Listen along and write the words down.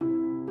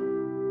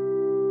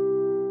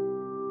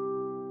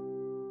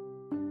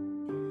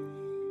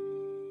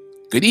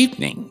Good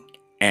evening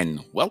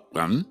and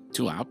welcome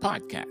to our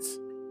podcast,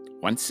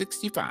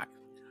 165,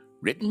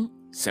 written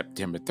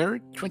September 3rd,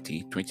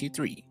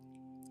 2023.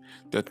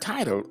 The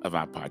title of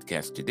our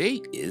podcast today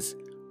is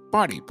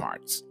Body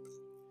Parts.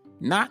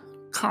 Not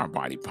car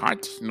body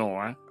parts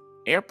nor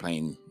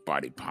airplane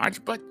body parts,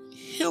 but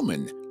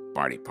human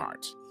body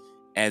parts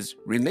as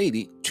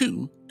related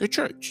to the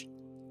church.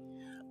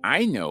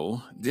 I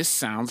know this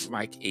sounds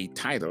like a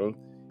title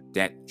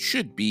that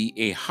should be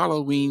a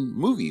Halloween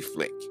movie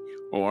flick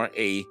or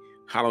a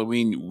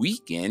Halloween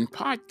weekend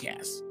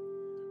podcast.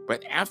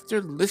 But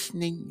after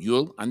listening,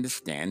 you'll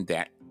understand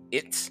that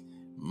it's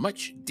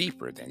much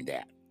deeper than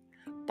that.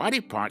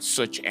 Body parts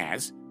such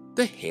as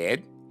the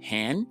head,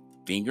 hand,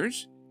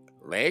 fingers,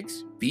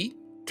 legs, feet,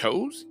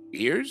 toes,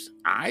 ears,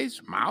 eyes,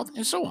 mouth,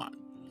 and so on.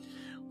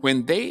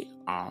 When they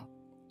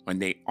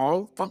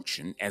all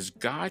function as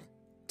God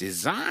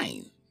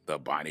designed the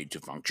body to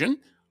function,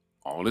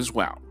 all is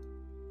well.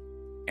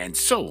 And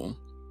so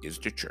is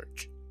the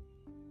church.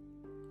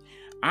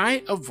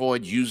 I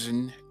avoid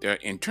using the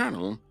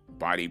internal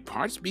body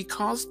parts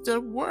because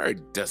the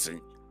word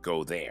doesn't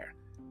go there.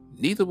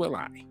 Neither will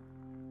I.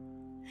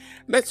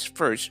 Let's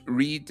first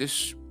read the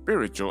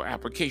spiritual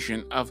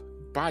application of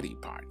body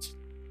parts.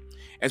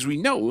 As we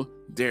know,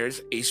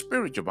 there's a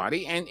spiritual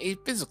body and a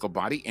physical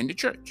body in the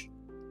church.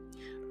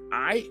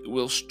 I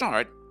will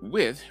start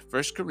with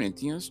 1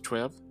 Corinthians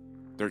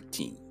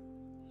 12:13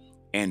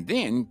 and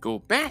then go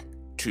back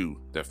to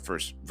the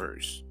first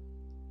verse.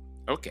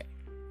 Okay.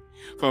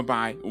 For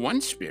by one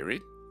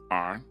Spirit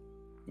are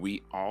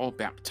we all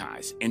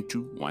baptized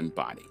into one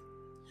body,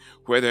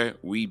 whether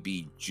we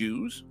be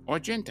Jews or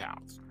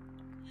Gentiles,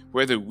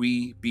 whether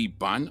we be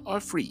bond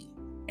or free,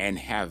 and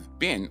have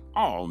been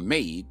all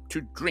made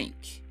to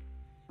drink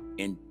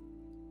in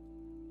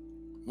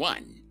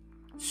one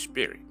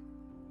Spirit.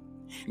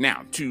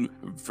 Now to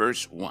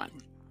verse 1,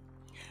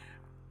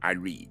 I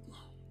read,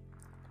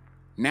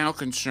 Now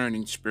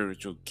concerning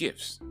spiritual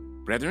gifts,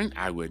 brethren,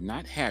 I would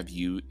not have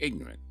you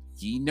ignorant.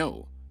 Ye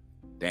know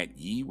that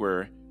ye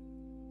were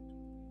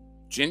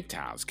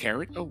Gentiles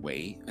carried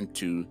away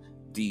unto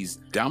these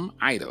dumb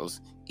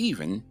idols,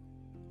 even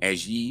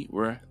as ye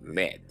were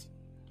led.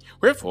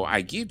 Wherefore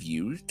I give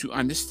you to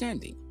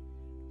understanding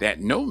that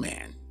no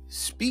man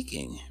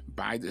speaking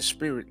by the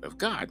Spirit of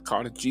God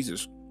calleth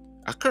Jesus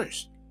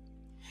accursed,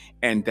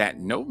 and that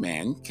no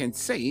man can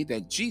say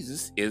that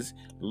Jesus is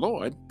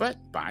Lord but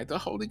by the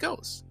Holy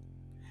Ghost.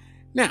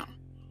 Now,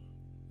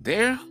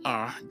 there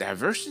are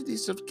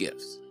diversities of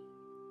gifts,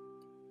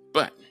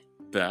 but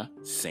the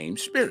same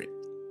Spirit.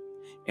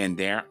 And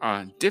there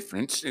are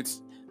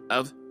differences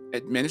of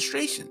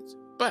administrations,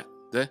 but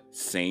the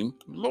same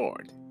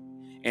Lord.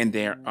 And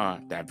there are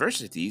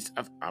diversities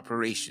of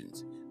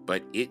operations,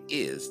 but it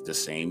is the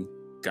same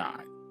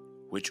God,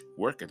 which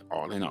worketh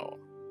all in all.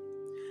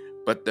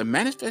 But the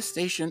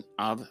manifestation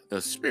of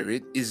the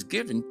Spirit is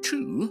given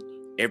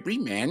to every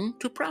man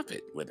to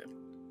profit with it.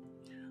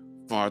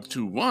 For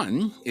to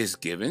one is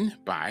given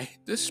by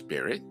the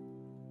Spirit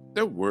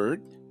the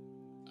word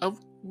of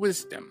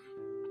wisdom,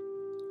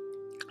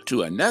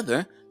 to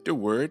another the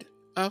word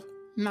of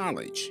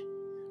knowledge,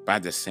 by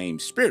the same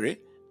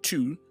Spirit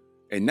to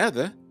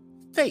another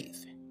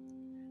faith,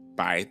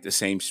 by the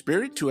same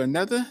Spirit to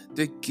another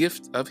the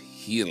gift of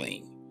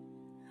healing,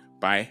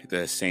 by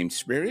the same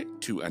Spirit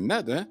to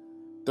another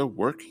the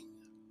working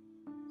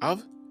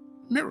of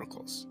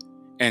miracles,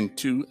 and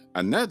to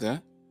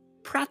another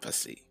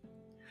prophecy,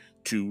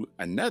 to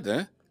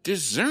another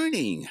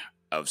discerning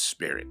of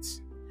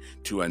spirits,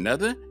 to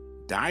another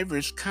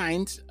divers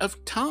kinds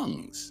of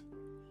tongues,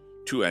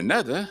 to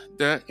another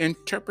the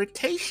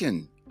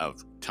interpretation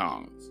of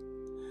tongues.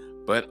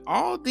 But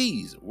all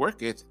these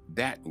worketh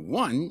that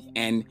one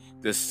and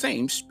the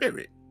same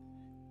Spirit,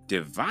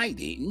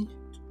 divided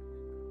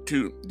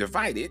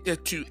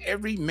to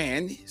every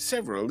man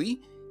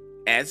severally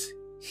as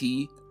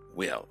he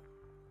will.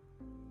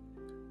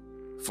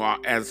 For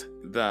as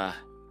the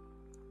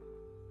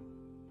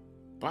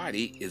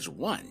body is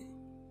one,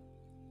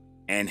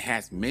 and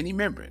hath many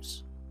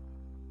members,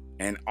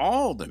 and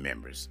all the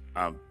members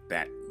of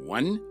that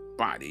one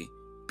body,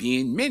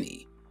 being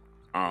many,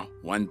 are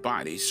one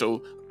body,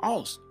 so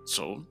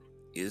also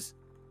is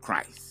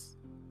Christ.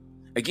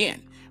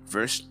 Again,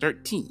 verse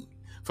 13,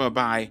 For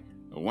by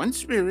one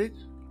Spirit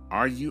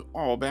are you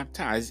all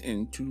baptized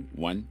into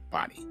one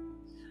body,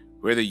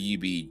 whether ye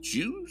be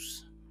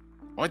Jews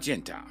or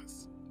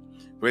Gentiles,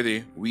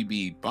 whether we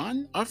be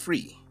bond or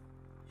free,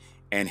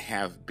 and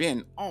have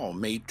been all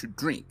made to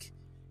drink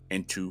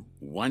into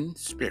one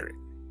Spirit.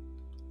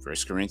 1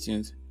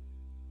 Corinthians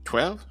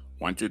 12,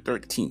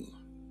 1-13.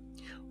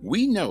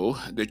 We know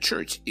the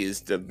church is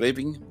the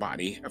living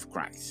body of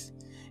Christ,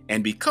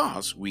 and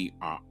because we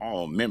are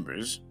all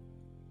members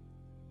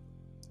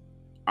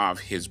of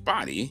his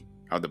body,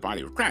 of the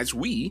body of Christ,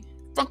 we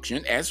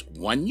function as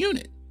one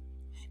unit.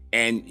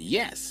 And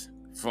yes,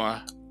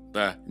 for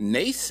the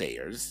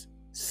naysayers'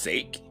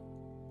 sake,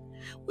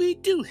 we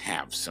do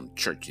have some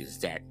churches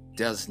that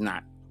does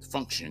not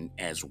function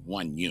as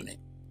one unit.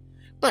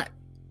 But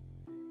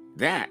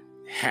that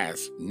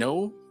has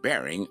no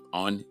bearing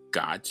on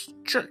God's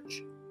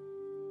church.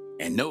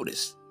 And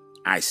notice,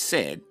 I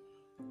said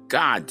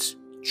God's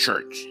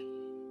church.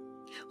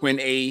 When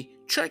a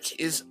church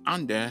is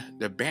under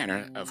the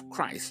banner of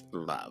Christ's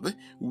love,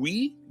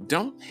 we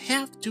don't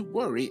have to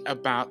worry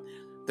about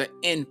the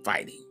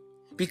infighting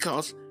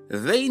because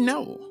they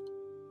know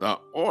the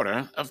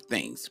order of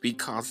things,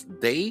 because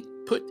they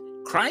put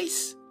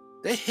Christ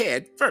the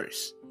head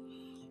first,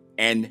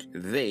 and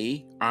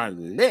they are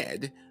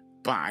led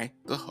by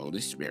the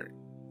Holy Spirit.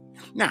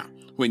 Now,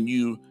 when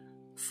you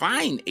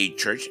find a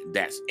church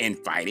that's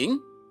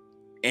infighting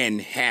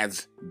and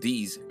has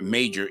these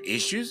major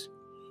issues,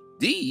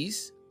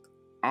 these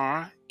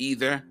are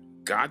either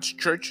God's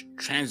church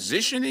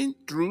transitioning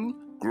through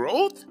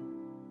growth,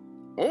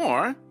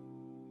 or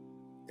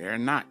they're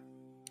not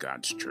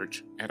God's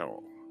church at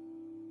all.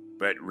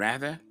 But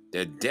rather,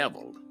 the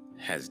devil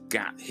has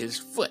got his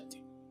foot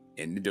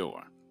in the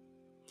door,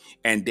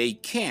 and they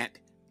can't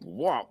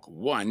walk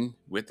one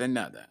with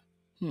another.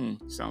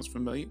 Sounds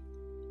familiar?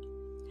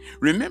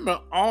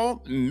 Remember,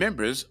 all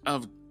members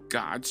of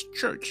God's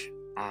church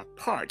are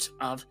parts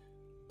of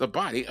the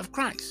body of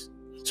Christ.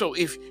 So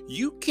if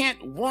you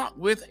can't walk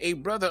with a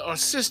brother or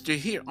sister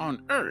here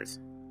on earth,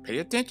 pay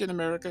attention,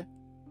 America.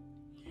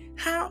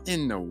 How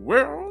in the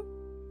world,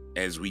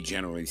 as we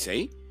generally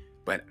say,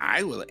 but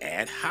I will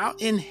add, how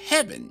in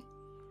heaven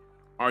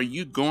are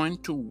you going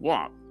to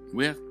walk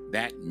with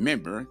that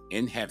member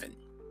in heaven?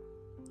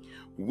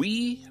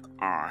 We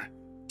are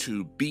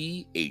to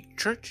be a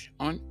church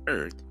on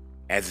earth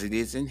as it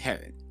is in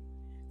heaven.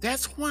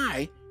 That's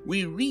why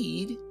we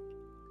read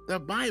the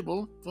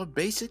Bible for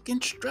basic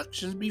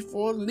instructions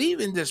before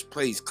leaving this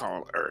place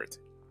called earth.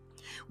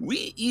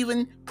 We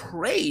even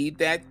pray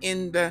that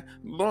in the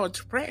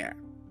Lord's Prayer.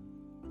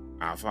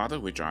 Our Father,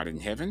 which art in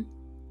heaven,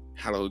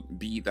 hallowed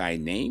be thy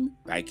name,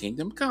 thy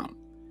kingdom come.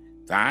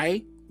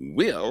 Thy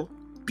will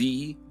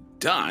be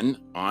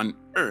done on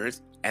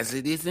earth as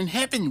it is in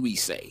heaven, we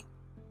say.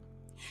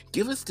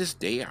 Give us this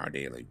day our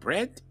daily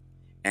bread,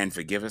 and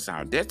forgive us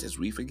our debts as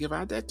we forgive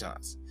our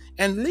debtors.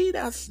 And lead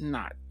us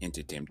not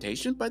into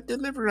temptation, but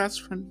deliver us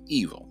from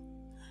evil.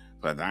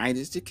 For thine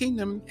is the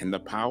kingdom, and the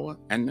power,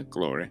 and the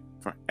glory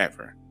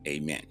forever.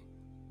 Amen.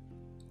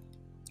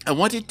 I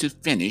wanted to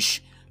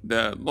finish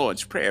the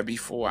Lord's Prayer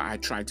before I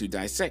try to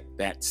dissect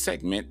that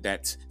segment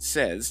that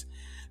says,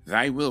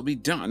 thy will be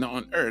done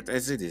on earth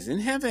as it is in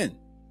heaven.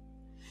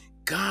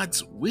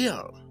 God's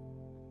will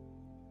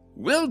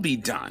be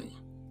done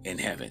in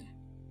heaven.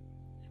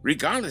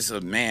 Regardless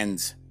of man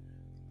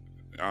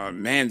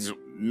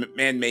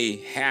may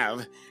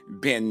have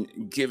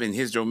been given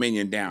his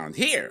dominion down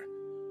here,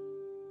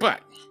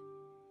 but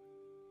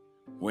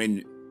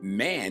when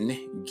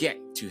man get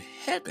to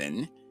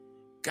heaven,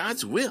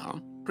 God's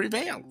will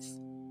prevails,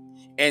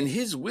 and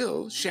his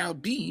will shall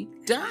be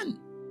done.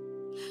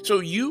 So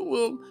you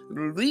will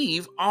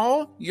leave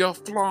all your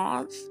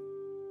flaws,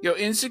 your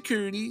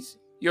insecurities,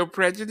 your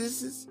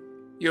prejudices,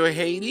 your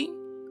hating,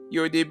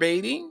 your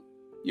debating,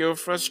 your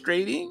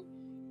frustrating,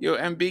 your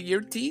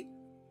ambiguity,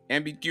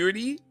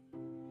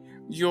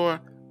 your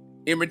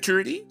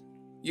immaturity,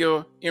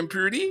 your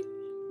impurity,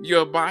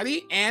 your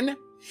body, and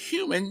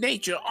human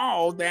nature.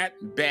 All that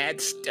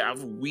bad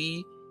stuff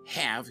we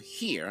have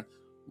here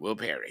will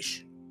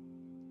perish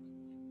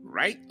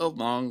right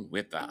along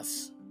with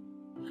us.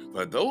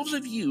 For those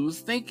of you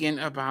thinking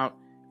about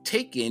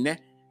taking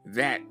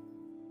that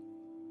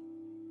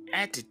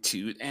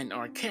attitude and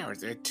our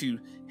character to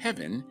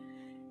heaven,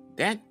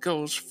 that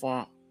goes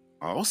for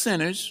all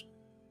sinners,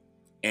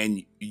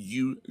 and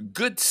you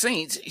good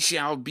saints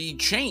shall be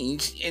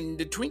changed in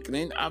the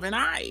twinkling of an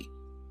eye.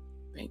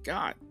 Thank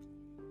God.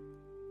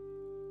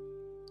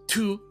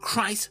 To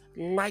Christ's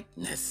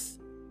likeness.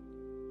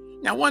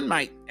 Now one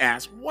might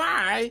ask,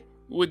 why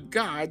would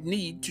God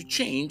need to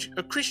change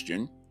a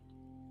Christian?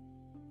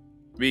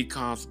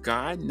 Because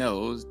God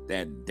knows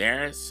that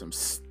there's some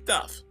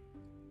stuff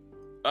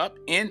up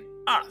in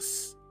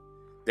us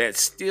that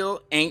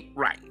still ain't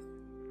right.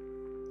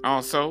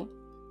 Also,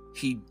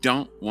 he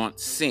don't want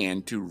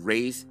sin to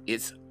raise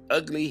its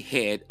ugly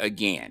head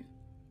again,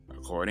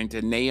 according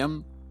to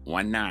Nahum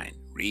 1:9.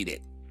 Read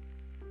it.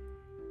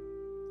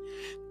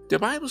 The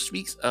Bible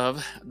speaks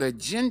of the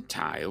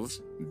Gentiles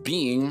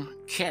being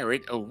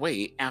carried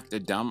away after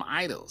dumb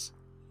idols.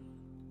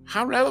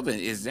 How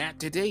relevant is that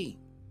today?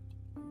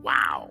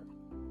 Wow.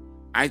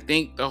 I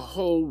think the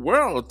whole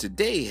world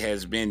today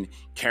has been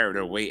carried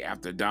away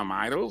after dumb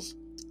idols.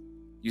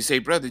 You say,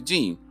 Brother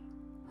Gene,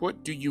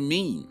 what do you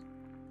mean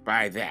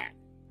by that?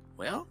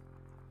 Well,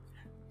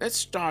 let's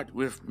start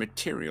with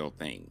material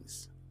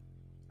things.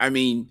 I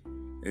mean,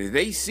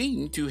 they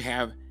seem to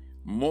have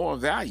more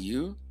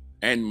value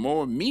and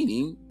more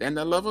meaning than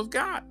the love of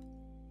God.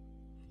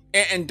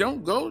 And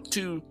don't go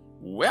to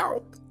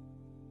wealth.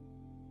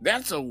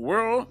 That's a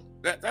world,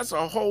 that's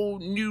a whole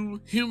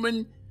new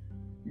human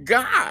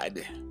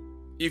God,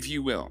 if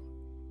you will.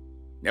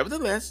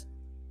 Nevertheless,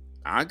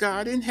 our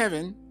God in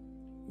heaven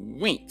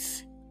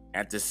winks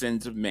at the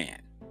sins of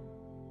man.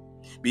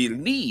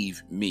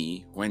 Believe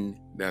me when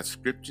the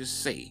scriptures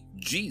say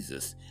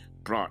Jesus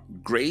brought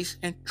grace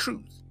and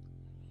truth.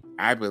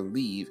 I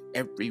believe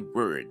every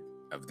word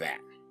of that.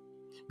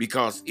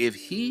 Because if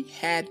he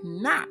had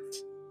not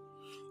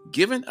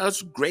given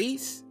us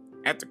grace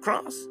at the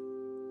cross,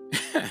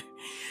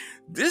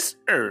 this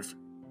earth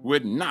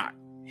would not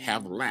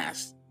have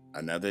lasted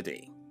another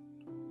day.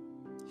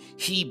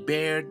 He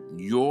bared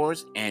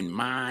yours and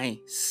my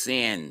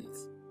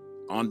sins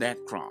on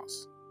that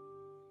cross.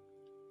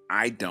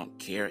 I don't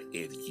care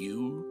if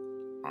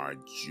you are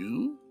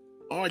Jew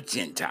or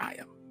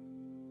Gentile.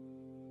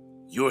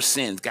 Your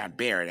sins got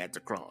buried at the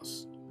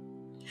cross.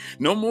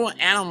 No more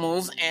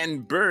animals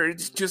and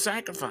birds to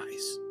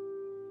sacrifice.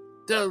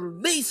 The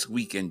least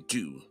we can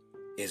do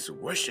is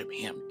worship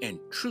him in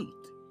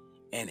truth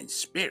and in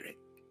spirit.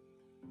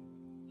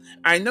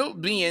 I know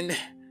being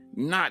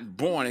not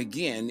born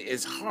again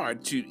is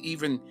hard to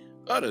even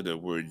utter the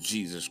word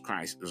Jesus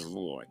Christ is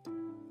Lord.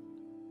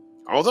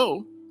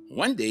 Although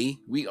one day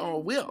we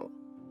all will.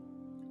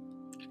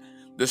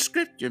 The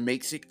scripture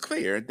makes it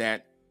clear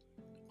that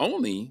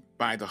only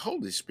by the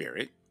Holy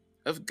Spirit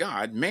of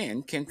God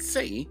man can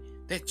say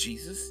that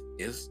Jesus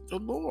is the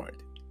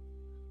Lord.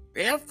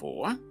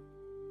 Therefore,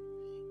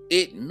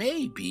 it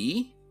may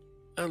be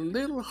a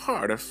little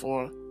harder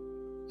for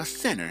a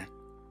sinner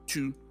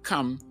to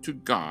come to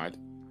God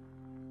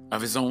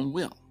of his own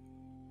will.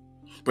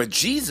 But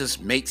Jesus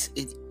makes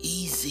it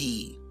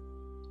easy.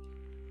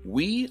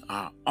 We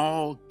are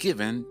all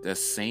given the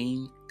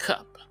same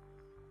cup,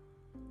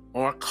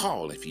 or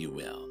call, if you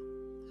will.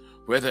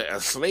 Whether a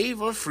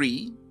slave or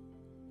free,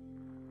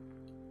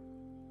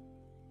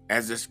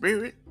 as the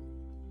Spirit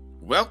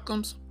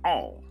welcomes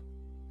all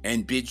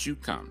and bids you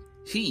come.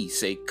 He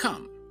say,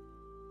 come.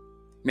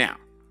 Now,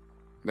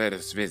 let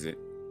us visit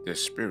the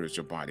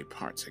spiritual body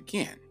parts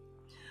again.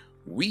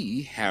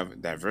 We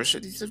have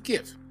diversities of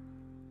gift,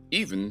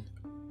 even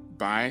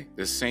by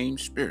the same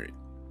Spirit.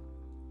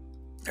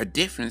 A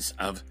difference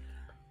of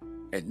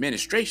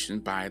administration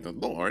by the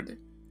Lord,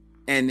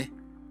 and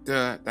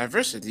the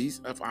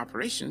diversities of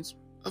operations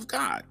of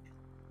God.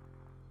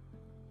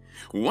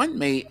 One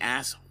may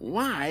ask,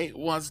 why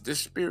was the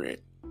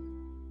Spirit,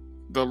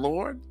 the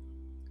Lord,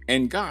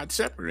 and God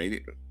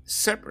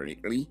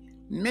separately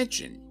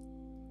mentioned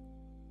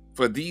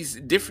for these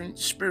different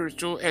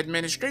spiritual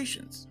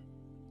administrations?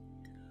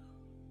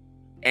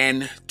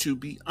 And to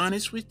be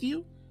honest with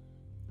you,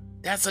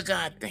 that's a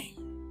God thing.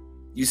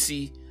 You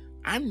see,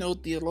 I'm no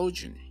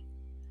theologian,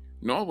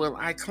 nor will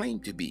I claim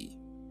to be.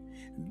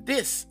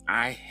 This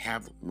I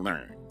have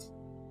learned.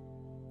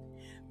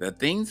 The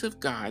things of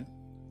God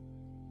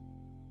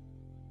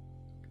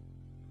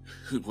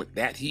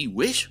that he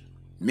wish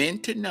men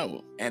to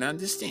know and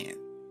understand,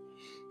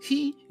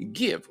 he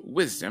give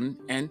wisdom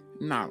and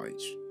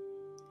knowledge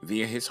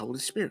via his Holy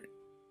Spirit.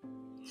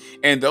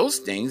 And those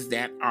things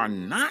that are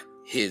not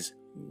his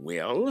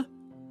will,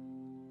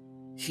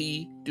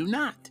 he do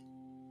not.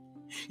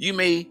 You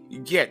may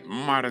get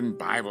modern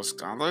Bible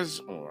scholars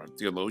or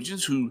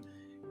theologians who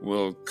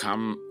will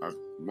come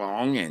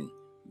along and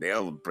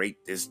they'll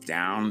break this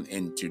down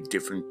into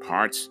different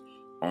parts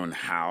on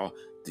how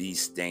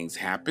these things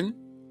happen.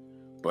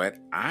 But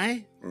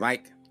I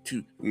like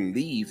to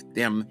leave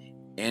them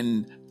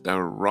in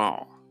the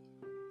raw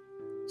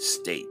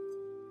state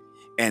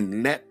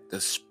and let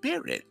the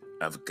Spirit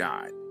of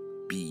God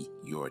be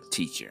your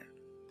teacher.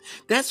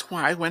 That's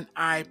why when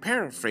I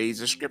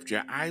paraphrase a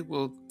scripture, I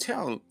will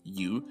tell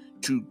you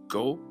to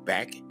go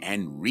back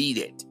and read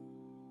it,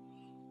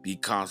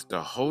 because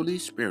the Holy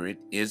Spirit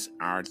is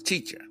our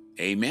teacher.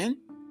 Amen?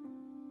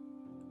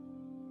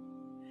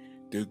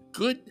 The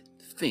good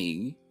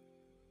thing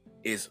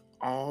is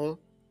all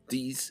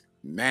these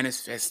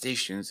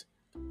manifestations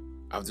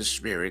of the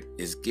Spirit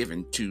is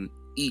given to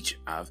each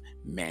of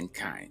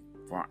mankind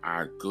for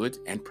our good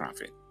and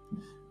profit.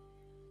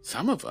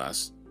 Some of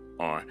us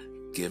are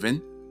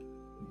given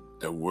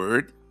the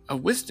word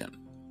of wisdom,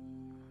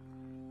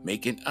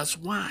 making us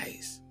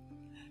wise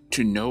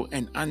to know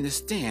and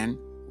understand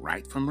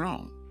right from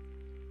wrong,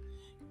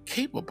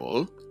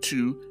 capable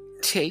to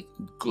take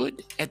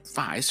good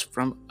advice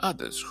from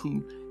others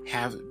who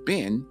have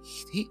been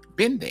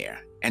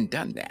there and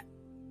done that,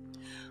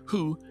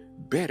 who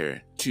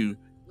better to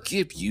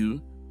give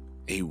you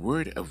a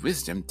word of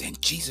wisdom than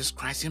Jesus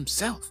Christ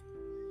himself.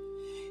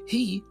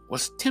 He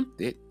was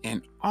tempted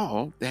in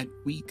all that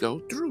we go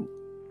through.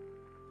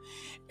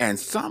 And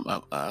some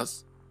of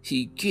us,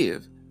 he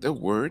give the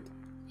word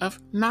of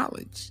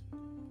knowledge.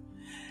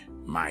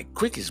 My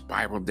quickest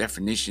Bible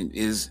definition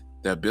is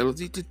the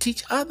ability to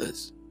teach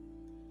others.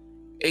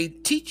 A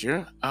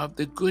teacher of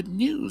the good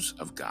news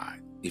of God,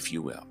 if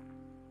you will.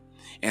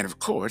 And of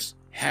course,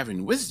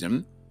 having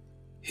wisdom,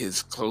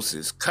 his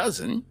closest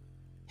cousin,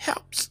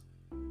 helps.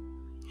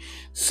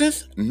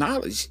 Since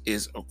knowledge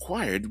is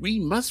acquired, we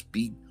must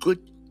be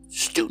good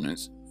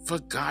students for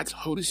God's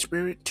Holy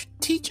Spirit to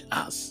teach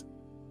us.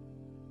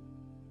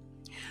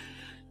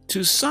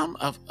 To some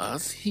of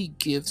us, he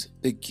gives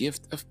the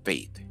gift of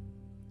faith.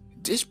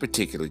 This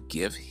particular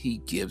gift he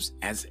gives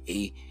as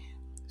a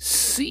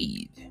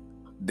seed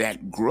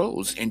that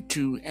grows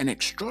into an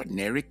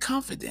extraordinary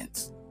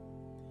confidence.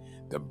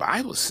 The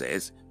Bible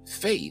says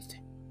faith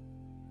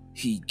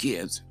he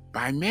gives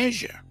by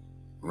measure.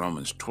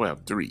 Romans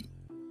 12:3.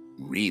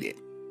 Read it.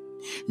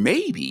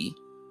 Maybe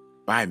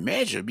by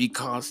measure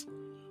because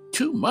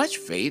too much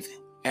faith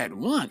at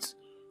once,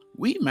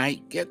 we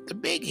might get the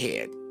big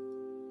head.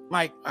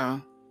 Like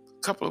a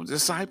couple of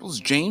disciples,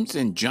 James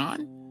and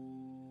John,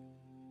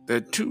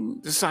 the two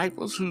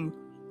disciples who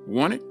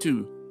wanted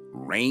to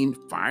rain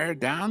fire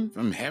down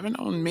from heaven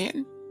on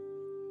men.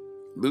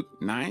 Luke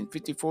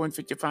 9:54 and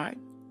 55.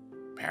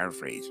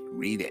 Paraphrase,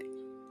 read it.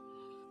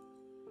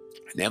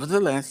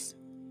 Nevertheless,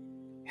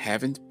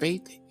 having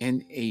faith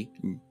in a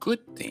good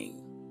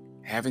thing,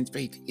 having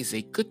faith is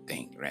a good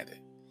thing, rather.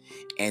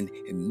 And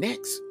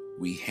next,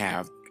 we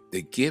have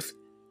the gift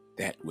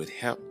that would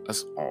help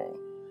us all,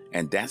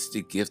 and that's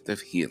the gift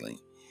of healing.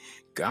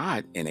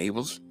 God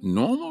enables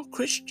normal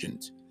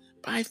Christians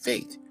by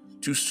faith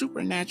to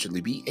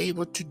supernaturally be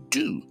able to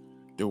do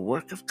the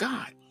work of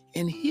God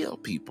and heal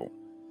people.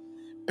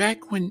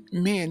 Back when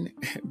men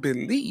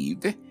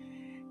believed,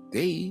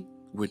 they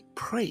would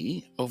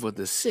pray over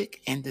the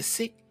sick, and the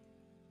sick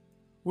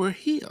were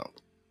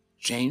healed.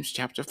 James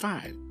chapter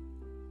 5,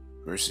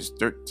 verses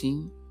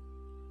 13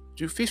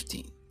 through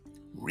 15.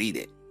 Read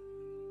it.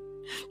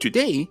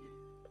 Today,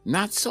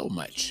 not so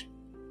much.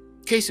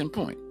 Case in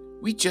point,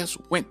 we just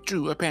went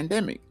through a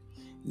pandemic.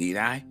 Need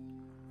I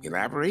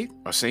elaborate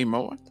or say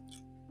more?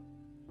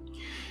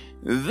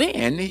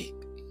 Then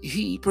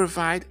he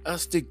provided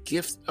us the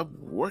gift of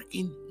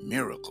working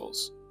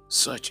miracles,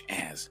 such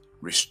as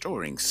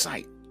restoring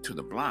sight to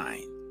the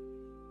blind,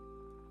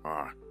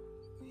 or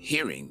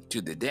hearing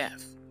to the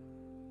deaf,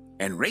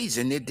 and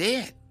raising the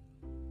dead.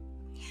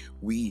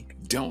 We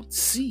don't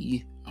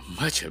see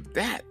much of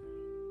that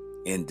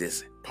in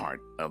this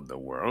part of the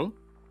world,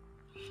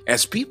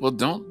 as people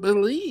don't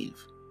believe.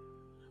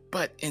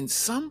 But in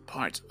some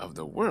parts of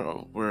the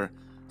world where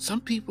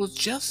some people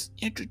just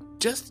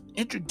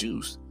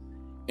introduced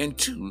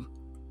into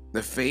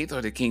the faith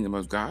or the kingdom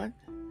of God,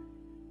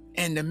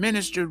 and the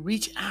minister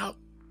reach out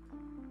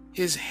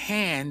his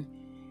hand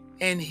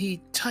and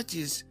he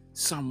touches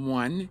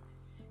someone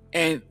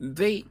and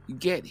they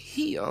get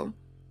healed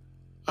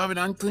of an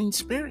unclean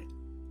spirit,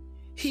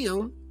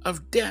 healed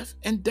of deaf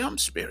and dumb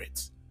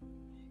spirits,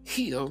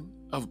 healed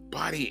of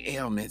body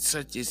ailments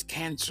such as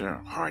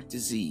cancer, heart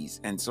disease,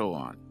 and so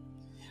on.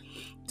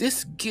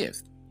 This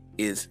gift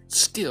is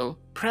still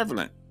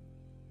prevalent,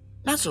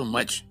 not so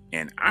much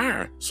in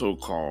our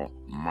so-called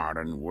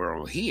modern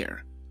world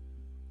here,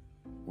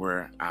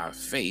 where our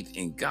faith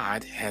in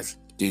God has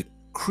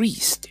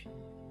decreased.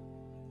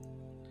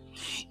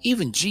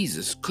 Even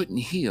Jesus couldn't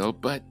heal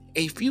but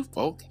a few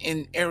folk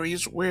in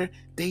areas where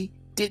they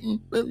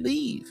didn't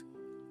believe.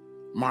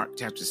 Mark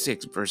chapter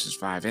 6, verses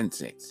 5 and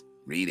 6.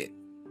 Read it.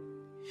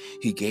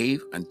 He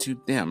gave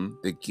unto them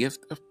the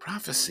gift of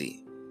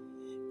prophecy,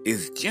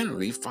 is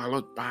generally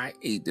followed by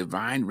a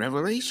divine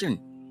revelation,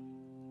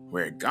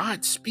 where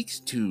God speaks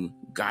to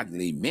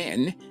godly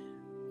men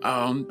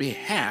on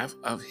behalf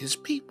of his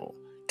people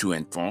to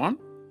inform,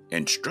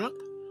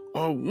 instruct,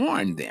 or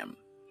warn them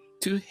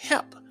to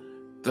help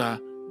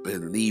the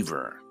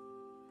believer.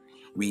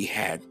 We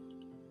had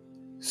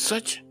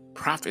such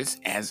prophets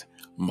as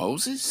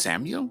Moses,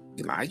 Samuel,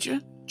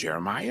 Elijah,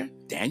 Jeremiah,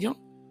 Daniel,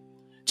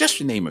 just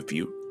to name a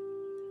few,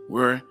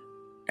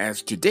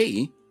 whereas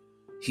today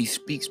he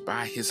speaks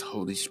by his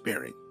Holy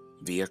Spirit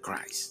via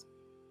Christ.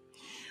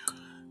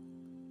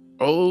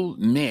 Old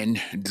men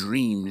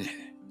dream,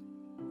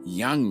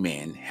 young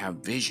men have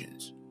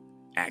visions.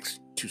 Acts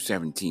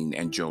 2:17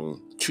 and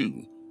Joel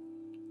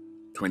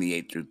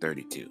 2:28 through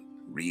 32.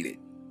 Read it.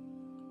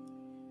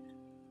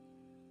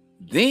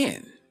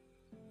 Then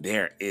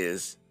there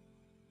is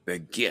the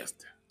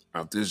gift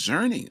of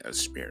discerning of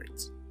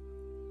spirits.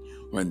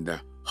 When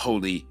the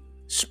Holy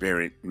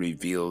Spirit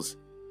reveals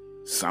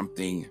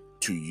something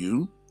to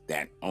you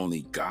that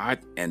only God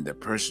and the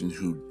person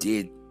who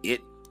did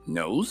it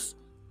knows,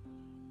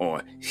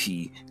 or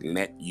he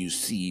let you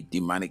see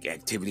demonic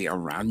activity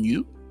around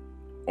you,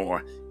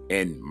 or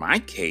in my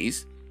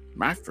case,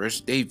 my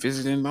first day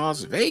visiting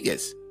Las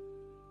Vegas,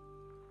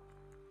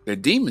 the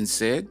demon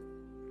said,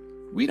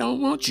 "We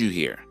don't want you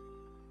here."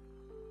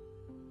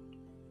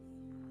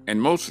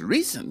 And most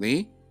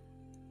recently,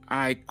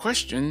 I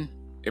questioned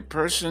a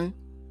person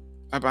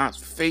about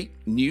fake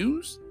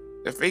news,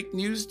 the fake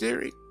news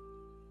theory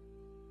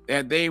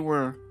that they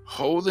were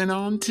holding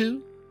on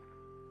to.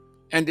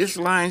 And this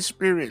lying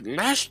spirit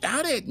lashed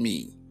out at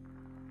me.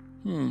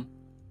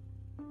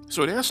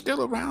 So they're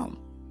still around.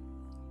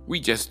 We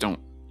just don't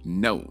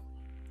know.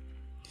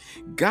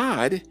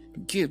 God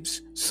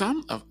gives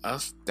some of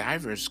us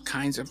diverse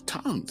kinds of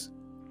tongues,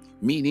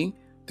 meaning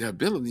the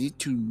ability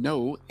to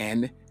know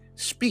and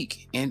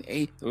speak in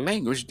a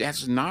language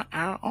that's not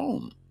our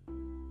own,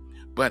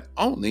 but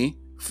only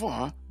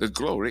for the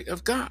glory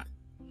of God,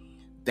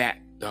 that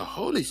the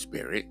Holy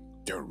Spirit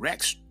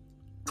directs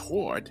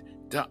toward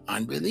the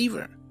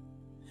unbeliever.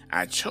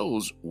 I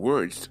chose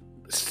words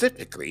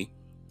specifically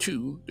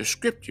to the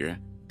scripture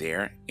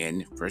there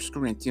in 1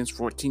 Corinthians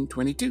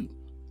 14:22.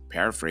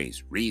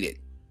 Paraphrase, read it.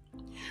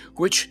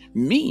 Which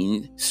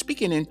means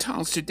speaking in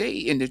tongues today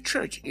in the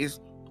church is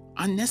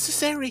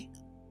unnecessary.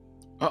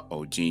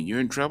 Uh-oh, Gene, you're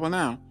in trouble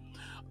now.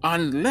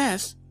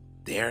 Unless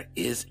there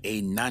is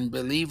a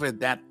non-believer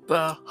that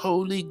the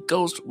Holy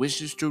Ghost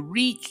wishes to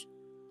reach.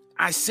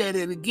 I said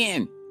it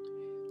again,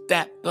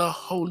 that the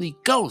Holy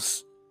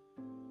Ghost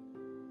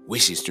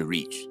wishes to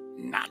reach,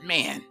 not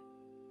man.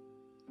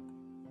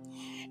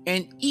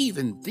 And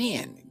even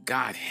then,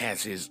 God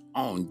has his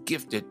own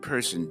gifted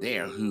person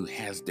there who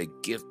has the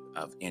gift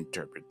of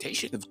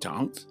interpretation of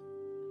tongues,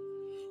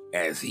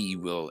 as he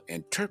will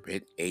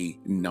interpret a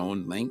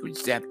known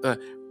language that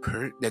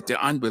the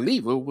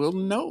unbeliever will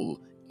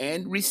know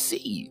and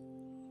receive.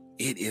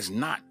 It is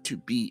not to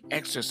be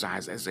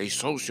exercised as a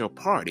social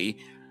party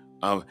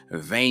of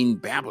vain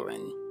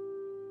babbling.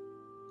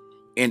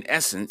 In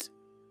essence,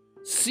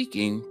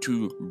 seeking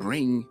to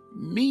bring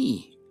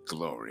me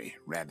glory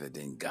rather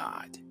than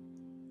God.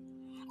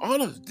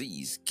 All of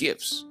these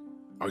gifts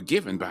are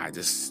given by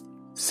the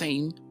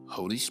same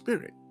Holy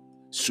Spirit,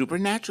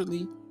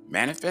 supernaturally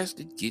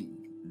manifested,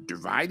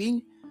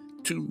 dividing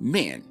to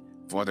men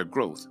for the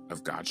growth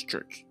of God's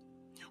church.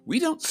 We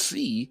don't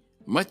see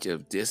much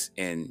of this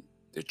in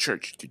the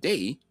church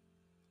today.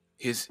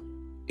 His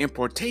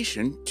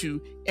importation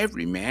to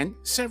every man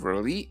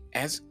severally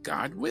as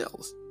God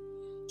wills.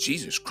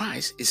 Jesus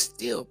Christ is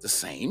still the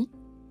same.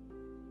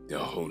 The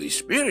Holy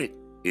Spirit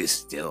is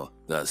still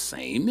the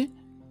same.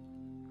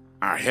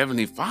 Our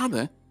Heavenly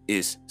Father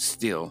is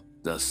still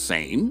the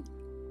same.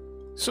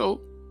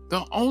 So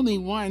the only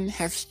one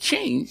has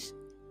changed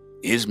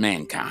is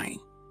mankind.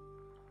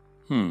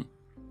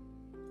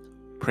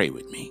 Pray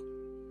with me.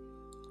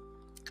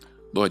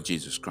 Lord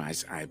Jesus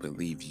Christ, I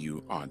believe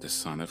you are the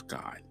Son of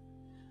God.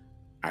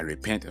 I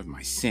repent of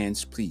my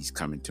sins. Please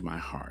come into my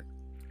heart.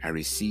 I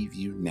receive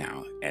you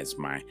now as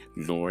my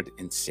Lord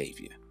and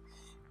Savior.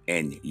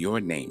 In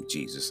your name,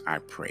 Jesus, I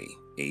pray.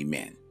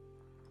 Amen.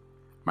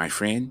 My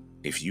friend,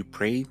 if you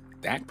prayed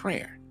that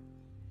prayer,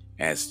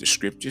 as the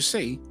scriptures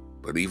say,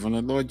 believe on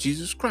the Lord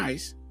Jesus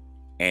Christ,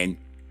 and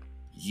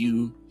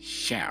you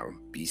shall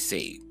be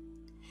saved.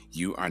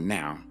 You are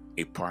now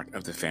a part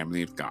of the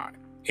family of God.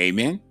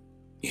 Amen?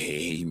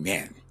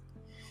 Amen.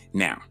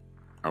 Now,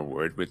 a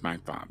word with my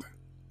Father.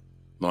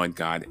 Lord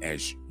God,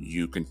 as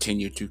you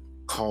continue to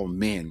call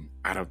men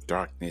out of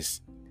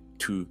darkness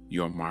to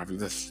your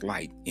marvelous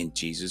light in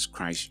Jesus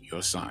Christ,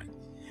 your Son,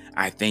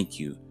 I thank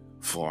you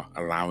for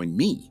allowing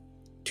me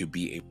to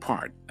be a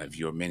part of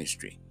your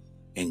ministry.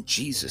 In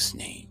Jesus'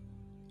 name,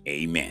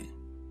 amen.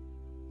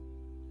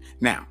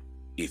 Now,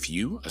 if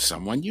you or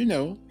someone you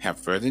know have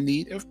further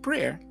need of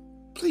prayer,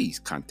 please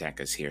contact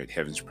us here at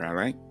Heaven's Prayer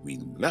Line.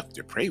 We'd love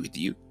to pray with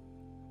you.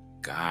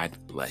 God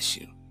bless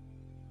you.